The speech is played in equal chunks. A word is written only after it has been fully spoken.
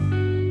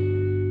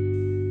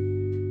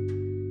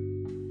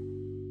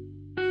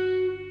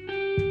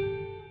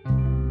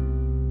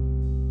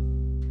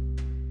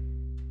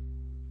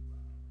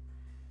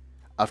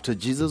After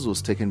Jesus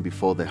was taken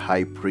before the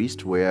high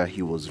priest, where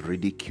he was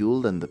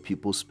ridiculed and the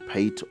people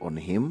spat on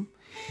him,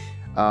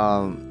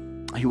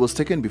 he was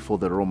taken before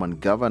the Roman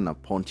governor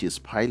Pontius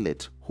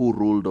Pilate, who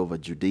ruled over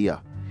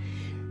Judea.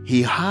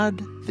 He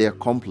heard their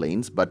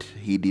complaints, but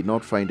he did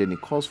not find any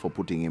cause for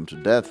putting him to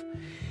death.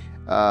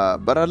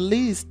 But at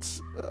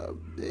least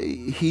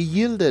he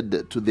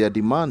yielded to their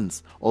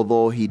demands,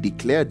 although he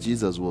declared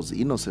Jesus was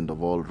innocent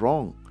of all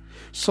wrong.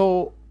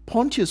 So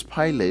Pontius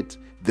Pilate,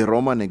 the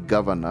Roman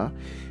governor,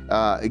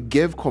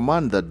 gave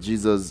command that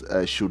Jesus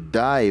should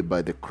die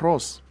by the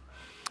cross.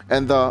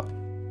 And the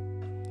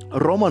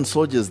Roman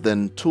soldiers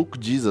then took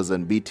Jesus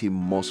and beat him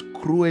most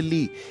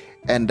cruelly,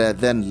 and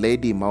then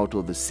led him out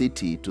of the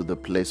city to the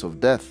place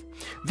of death.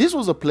 This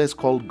was a place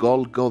called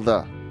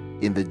Golgotha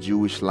in the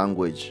Jewish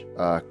language,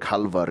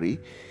 Calvary.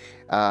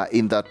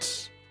 In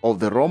that of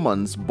the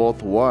Romans,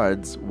 both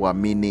words were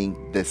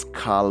meaning the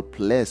skull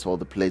place or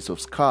the place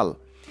of skull.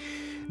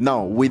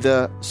 Now, with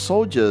the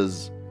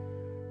soldiers,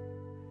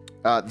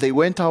 they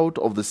went out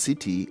of the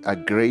city, a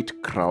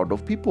great crowd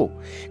of people,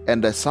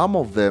 and some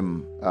of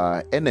them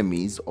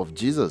enemies of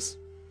Jesus.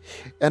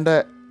 And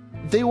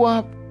they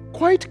were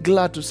quite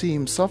glad to see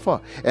him suffer,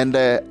 and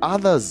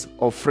others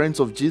of friends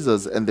of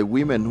Jesus and the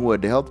women who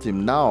had helped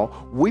him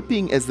now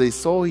weeping as they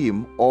saw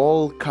him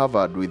all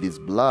covered with his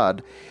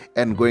blood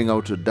and going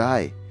out to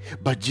die.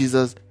 But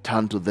Jesus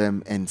turned to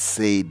them and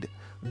said,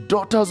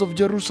 "Daughters of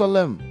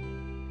Jerusalem,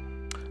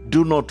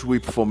 do not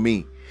weep for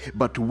me,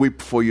 but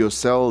weep for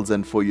yourselves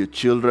and for your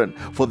children,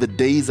 for the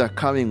days are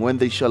coming when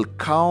they shall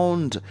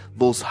count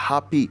those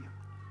happy,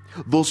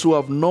 those who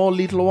have no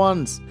little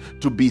ones,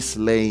 to be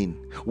slain,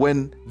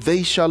 when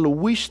they shall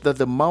wish that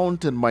the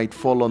mountain might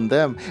fall on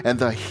them and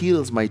the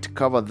hills might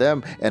cover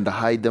them and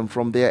hide them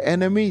from their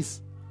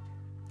enemies."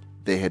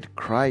 They had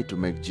cried to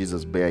make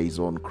Jesus bear his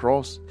own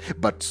cross,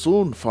 but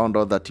soon found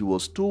out that he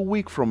was too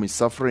weak from his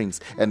sufferings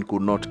and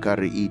could not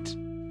carry it.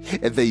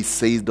 And they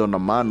seized on a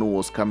man who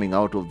was coming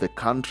out of the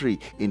country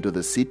into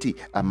the city,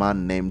 a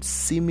man named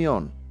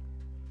Simon.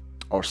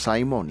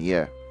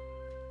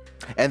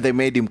 And they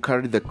made him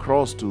carry the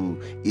cross to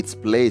its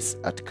place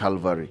at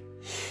Calvary.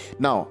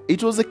 Now,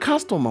 it was a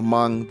custom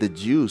among the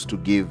Jews to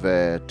give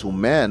to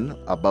men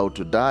about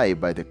to die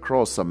by the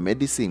cross some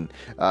medicine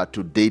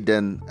to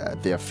deaden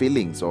their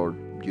feelings, or,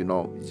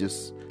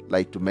 just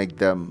like to make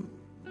them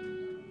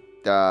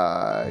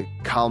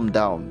calm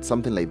down,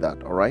 something like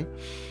that, all right?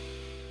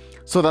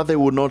 So that they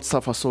would not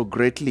suffer so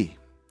greatly.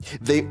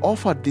 They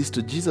offered this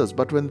to Jesus,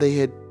 but when they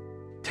had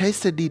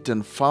tasted it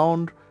and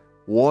found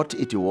what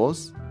it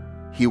was,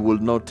 he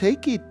would not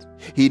take it.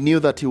 He knew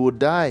that he would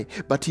die,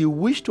 but he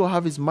wished to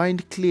have his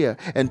mind clear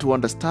and to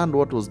understand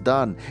what was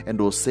done, and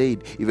was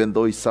said, even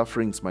though his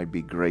sufferings might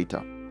be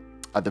greater.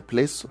 At the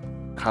place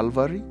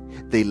Calvary,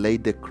 they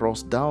laid the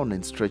cross down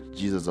and stretched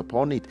Jesus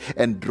upon it,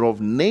 and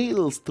drove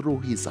nails through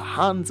his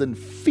hands and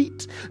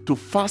feet to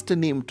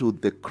fasten him to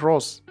the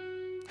cross.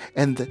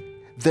 And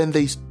then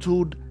they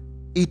stood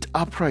it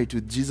upright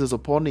with Jesus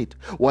upon it.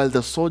 While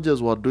the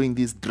soldiers were doing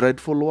this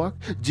dreadful work,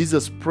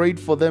 Jesus prayed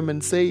for them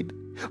and said,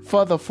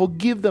 "Father,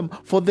 forgive them,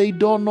 for they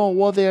don't know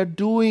what they are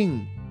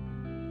doing."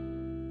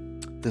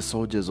 The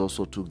soldiers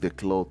also took the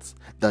clothes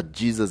that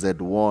Jesus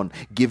had worn,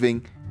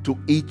 giving to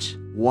each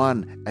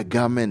one a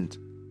garment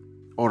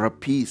or a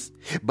piece.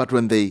 But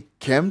when they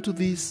came to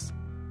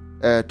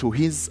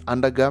his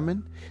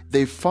undergarment,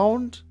 they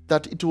found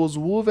that it was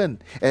woven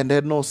and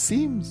had no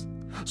seams.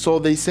 So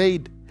they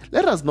said,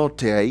 "Let us not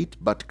tear it,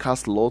 but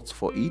cast lots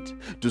for it,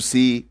 to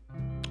see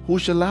who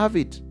shall have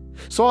it."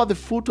 So at the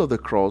foot of the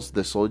cross,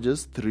 the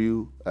soldiers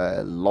threw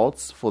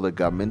lots for the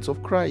garments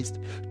of Christ.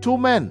 2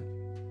 men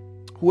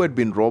who had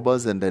been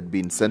robbers and had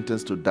been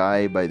sentenced to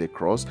die by the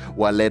cross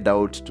were led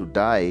out to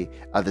die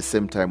at the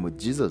same time with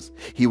Jesus.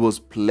 He was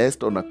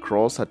placed on a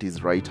cross at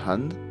his right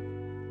hand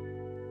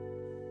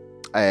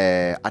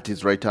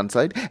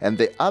side, and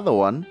the other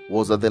one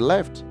was at the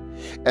left.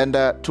 And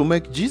to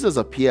make Jesus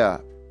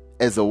appear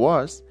as the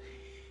worst,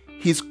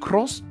 his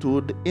cross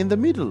stood in the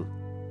middle.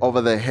 Over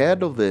the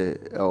head of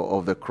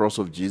the cross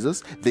of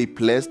Jesus, they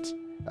placed,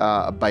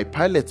 by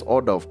Pilate's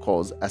order, of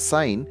course, a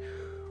sign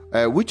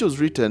which was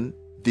written,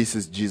 "This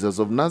is Jesus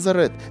of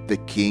Nazareth, the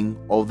King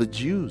of the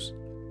Jews."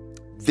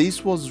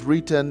 This was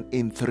written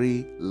in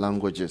 3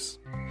 languages.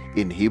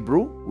 In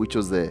Hebrew, which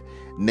was the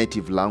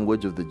native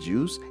language of the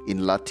Jews,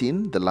 in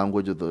Latin, the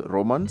language of the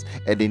Romans,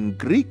 and in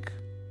Greek.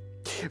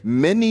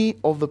 Many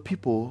of the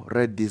people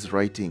read this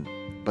writing,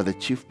 but the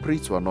chief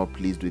priests were not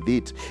pleased with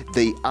it.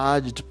 They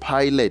urged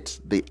Pilate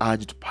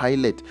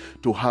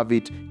to have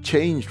it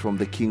changed from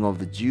the King of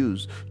the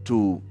Jews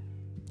to,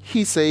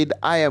 he said,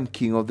 "I am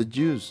King of the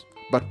Jews."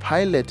 But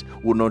Pilate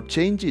would not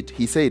change it.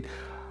 He said,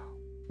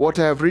 "What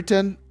I have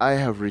written, I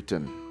have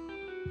written."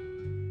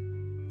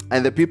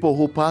 And the people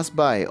who passed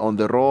by on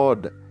the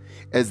road,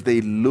 as they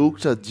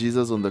looked at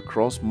Jesus on the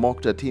cross,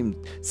 mocked at him.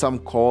 Some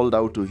called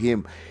out to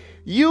him,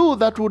 "You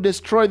that would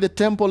destroy the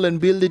temple and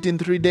build it in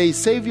 3 days,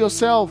 save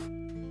yourself.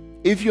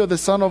 If you're the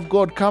Son of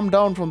God, come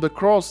down from the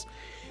cross."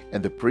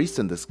 And the priests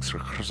and the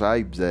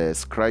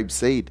scribes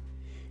said,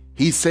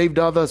 He saved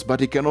others, but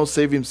he cannot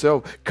save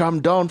himself.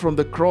 Come down from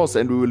the cross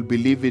and we will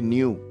believe in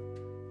you.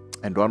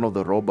 And one of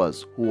the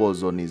robbers, who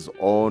was on his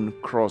own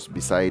cross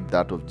beside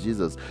that of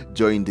Jesus,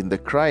 joined in the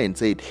cry and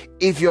said,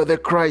 If you're the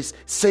Christ,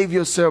 save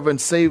yourself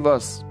and save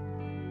us.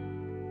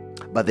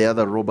 But the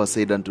other robber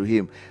said unto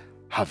him,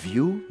 Have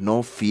you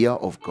no fear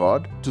of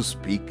God to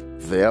speak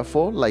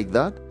therefore like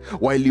that?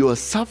 While you are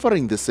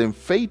suffering the same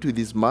fate with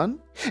this man?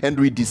 And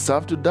we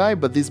deserve to die,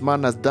 but this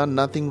man has done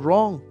nothing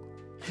wrong.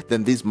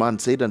 Then this man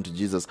said unto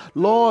Jesus,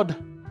 Lord,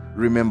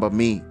 remember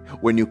me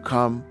when you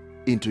come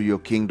into your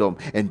kingdom.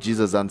 And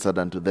Jesus answered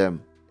unto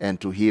them and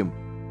to him,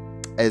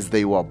 as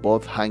they were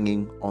both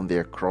hanging on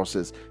their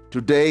crosses,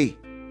 Today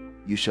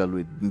you shall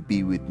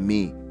be with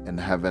me in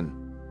heaven.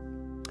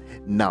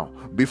 Now,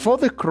 before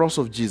the cross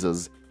of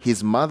Jesus,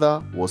 his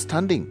mother was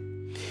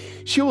standing.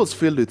 She was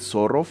filled with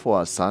sorrow for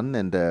her son,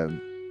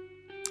 and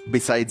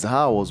besides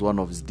her was one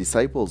of his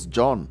disciples,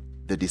 John,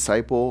 the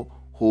disciple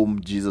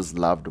whom Jesus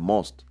loved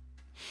most.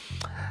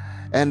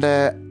 And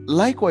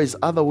likewise,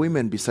 other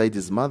women besides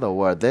his mother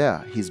were there.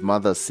 His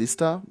mother's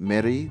sister,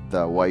 Mary,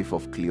 the wife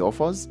of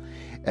Cleophas,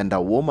 and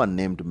a woman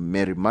named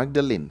Mary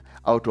Magdalene,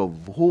 out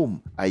of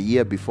whom a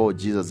year before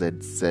Jesus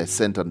had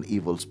sent an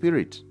evil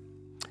spirit.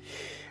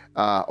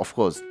 Of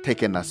course,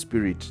 taken a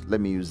spirit, let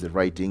me use the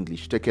right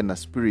English, taken a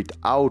spirit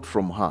out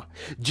from her.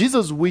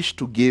 Jesus wished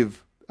to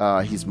give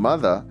his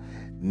mother,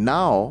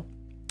 now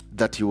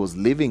that he was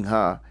leaving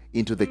her,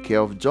 into the care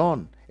of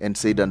John, and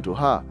said unto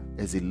her,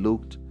 as he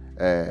looked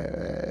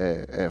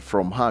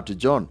from her to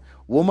John,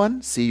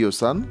 Woman, see your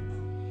son.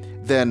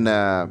 Then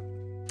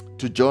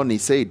to John he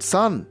said,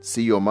 Son,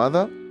 see your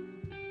mother.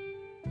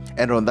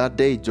 And on that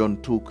day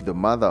John took the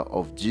mother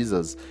of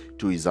Jesus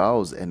to his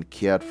house and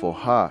cared for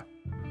her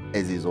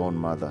as his own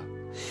mother.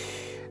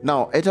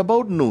 Now at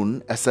about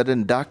noon a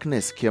sudden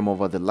darkness came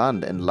over the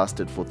land and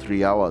lasted for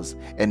 3 hours.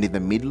 And in the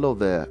middle of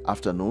the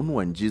afternoon,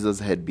 when Jesus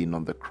had been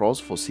on the cross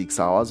for 6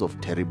 hours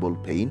of terrible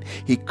pain,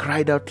 he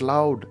cried out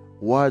loud,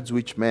 words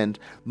which meant,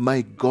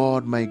 my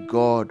God,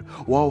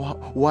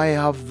 why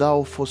have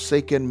thou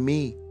forsaken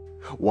me?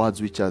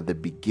 Words which are the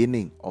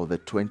beginning of the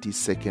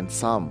 22nd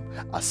Psalm,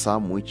 a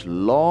psalm which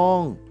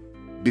long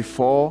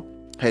before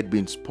had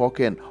been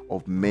spoken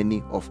of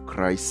many of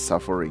Christ's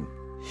suffering.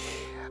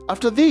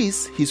 After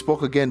this, he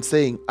spoke again,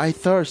 saying, I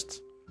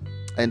thirst.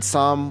 And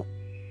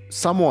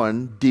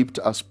someone dipped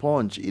a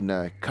sponge in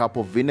a cup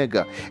of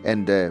vinegar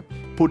and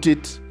put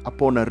it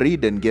upon a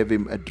reed and gave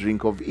him a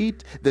drink of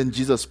it. Then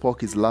Jesus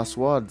spoke his last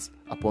words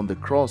upon the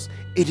cross.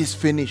 It is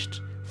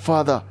finished.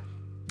 Father,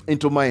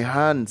 into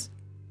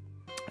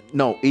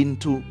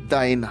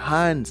thine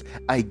hands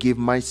I give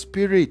my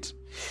spirit.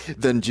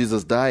 Then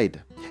Jesus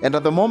died. And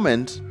at the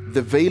moment,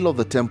 the veil of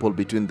the temple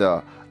between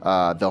the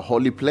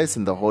holy place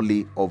and the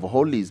Holy of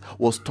Holies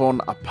was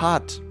torn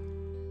apart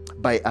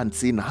by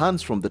unseen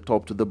hands from the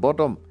top to the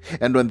bottom.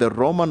 And when the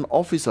Roman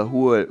officer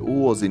who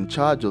was in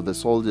charge of the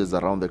soldiers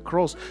around the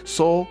cross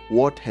saw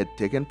what had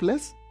taken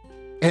place,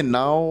 and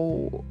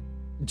now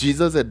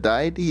Jesus had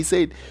died, he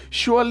said,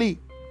 Surely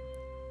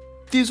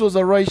this was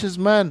a righteous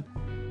man.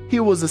 He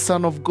was the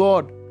Son of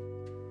God.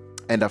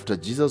 And after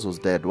Jesus was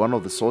dead, one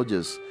of the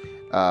soldiers,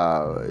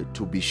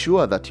 to be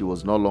sure that he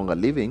was no longer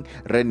living,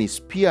 ran his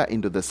spear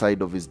into the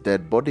side of his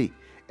dead body,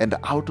 and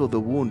out of the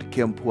wound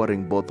came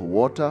pouring both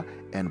water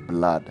and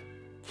blood.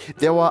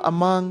 There were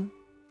among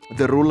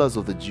the rulers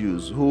of the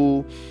Jews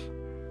who,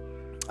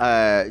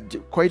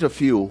 quite a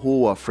few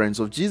who were friends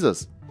of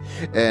Jesus.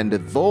 And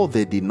though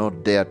they did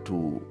not dare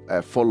to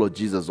follow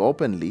Jesus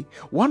openly,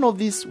 one of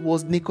these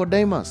was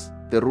Nicodemus,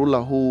 the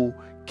ruler who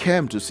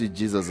came to see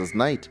Jesus at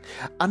night.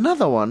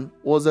 Another one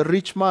was a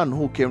rich man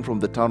who came from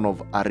the town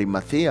of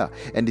Arimathea,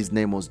 and his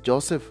name was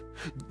Joseph.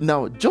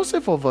 Now,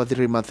 Joseph of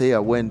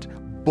Arimathea went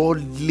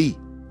boldly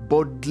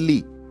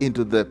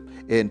into the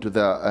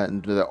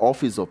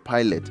office of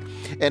Pilate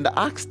and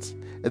asked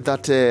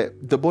that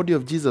the body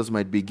of Jesus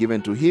might be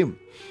given to him.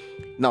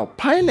 Now,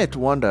 Pilate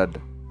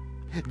wondered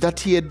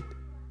that he had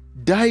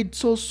died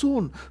so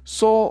soon.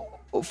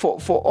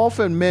 For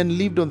often men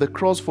lived on the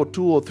cross for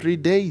 2 or 3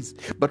 days.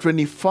 But when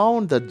he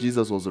found that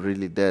Jesus was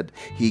really dead,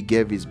 he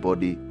gave his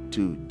body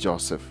to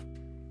Joseph.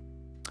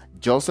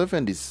 Joseph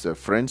and his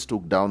friends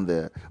took down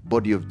the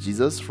body of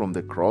Jesus from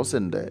the cross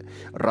and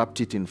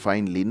wrapped it in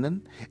fine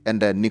linen.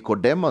 And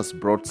Nicodemus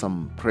brought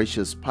some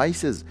precious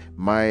spices,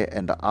 myrrh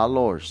and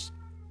aloes,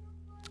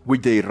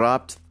 which they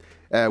wrapped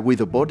with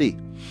the body.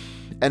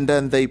 And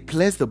then they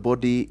placed the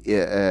body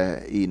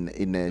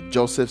in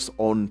Joseph's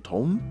own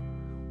tomb,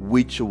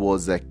 which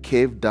was a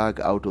cave dug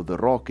out of the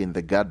rock in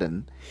a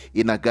garden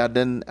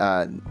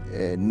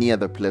near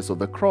the place of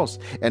the cross.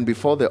 And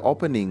before the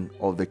opening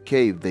of the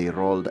cave, they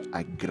rolled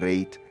a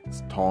great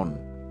stone.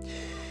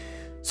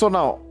 So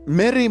now,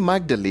 Mary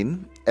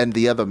Magdalene and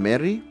the other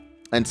Mary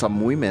and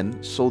some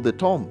women saw the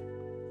tomb,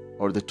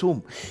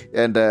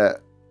 and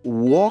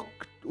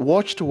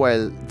watched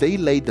while they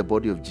laid the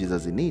body of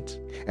Jesus in it.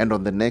 And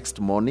on the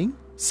next morning,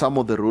 some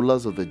of the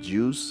rulers of the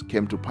Jews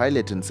came to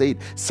Pilate and said,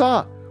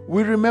 Sir,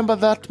 we remember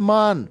that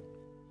man,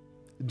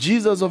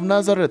 Jesus of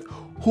Nazareth,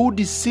 who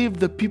deceived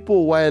the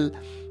people while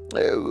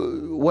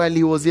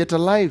he was yet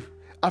alive.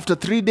 After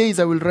 3 days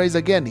I will rise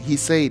again, he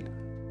said.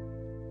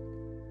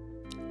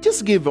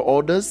 Just give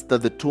orders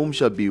that the tomb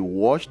shall be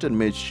washed and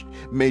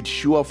made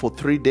sure for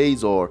 3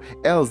 days, or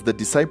else the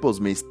disciples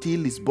may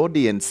steal his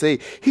body and say,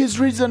 he is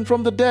risen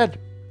from the dead.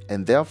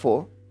 And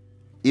therefore,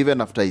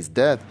 even after his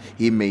death,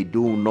 he may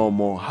do no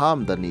more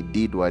harm than he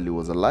did while he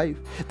was alive.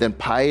 Then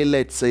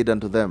Pilate said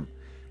unto them,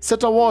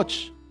 set a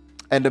watch,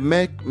 and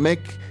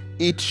make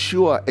it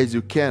sure as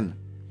you can.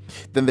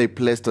 Then they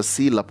placed a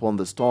seal upon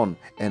the stone,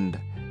 and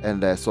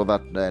so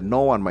that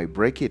no one might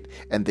break it.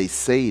 And they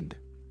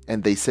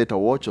set a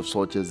watch of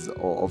soldiers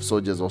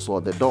also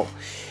at the door.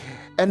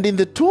 And in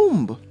the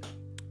tomb,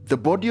 the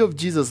body of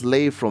Jesus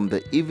lay from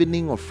the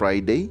evening of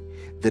Friday,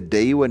 the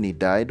day when he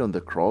died on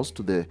the cross,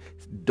 to the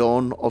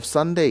dawn of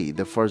Sunday,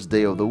 the first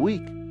day of the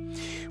week,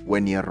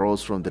 when he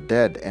arose from the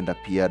dead and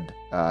appeared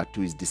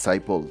to his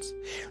disciples.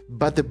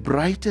 But the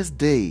brightest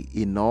day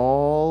in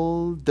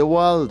all the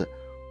world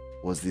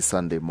was the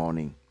Sunday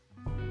morning.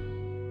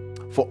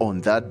 For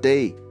on that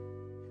day,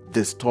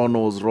 the stone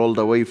was rolled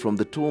away from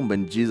the tomb,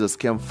 and Jesus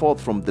came forth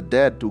from the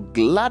dead to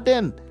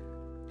gladden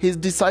his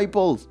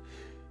disciples.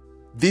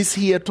 This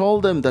he had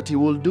told them that he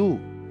will do.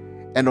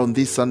 And on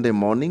this Sunday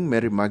morning,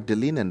 Mary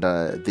Magdalene and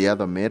the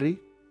other Mary,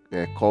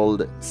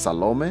 called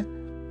Salome,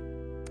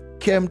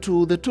 came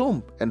to the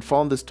tomb and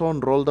found the stone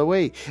rolled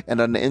away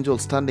and an angel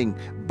standing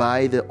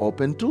by the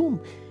open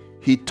tomb.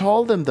 He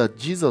told them that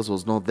Jesus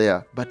was not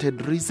there, but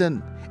had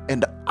risen.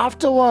 And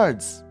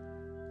afterwards,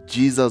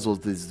 Jesus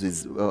was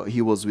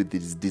with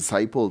his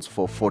disciples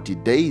for 40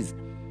 days,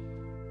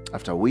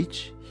 after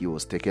which he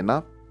was taken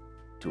up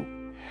to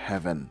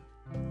heaven.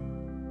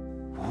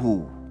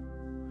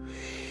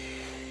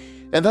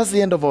 And that's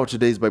the end of our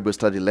today's Bible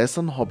study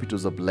lesson. Hope it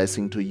was a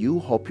blessing to you.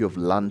 Hope you have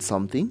learned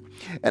something.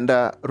 And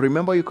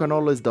remember, you can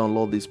always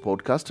download this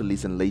podcast to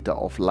listen later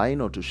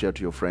offline or to share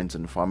to your friends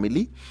and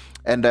family.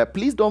 And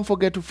please don't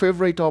forget to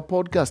favorite our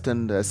podcast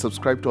and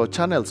subscribe to our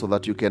channel so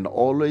that you can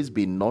always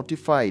be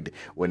notified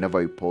whenever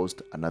we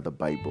post another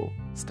Bible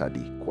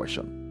study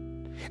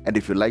question. And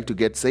if you'd like to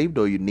get saved,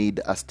 or you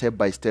need a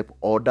step-by-step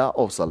order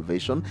of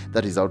salvation,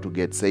 that is how to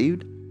get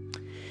saved,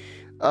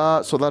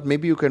 so that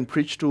maybe you can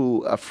preach to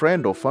a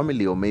friend or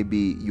family, or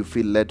maybe you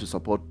feel led to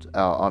support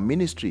our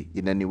ministry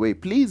in any way,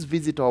 please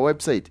visit our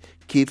website,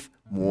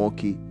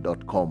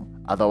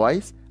 keithmuoki.com.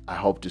 Otherwise, I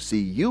hope to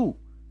see you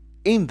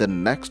in the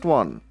next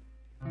one.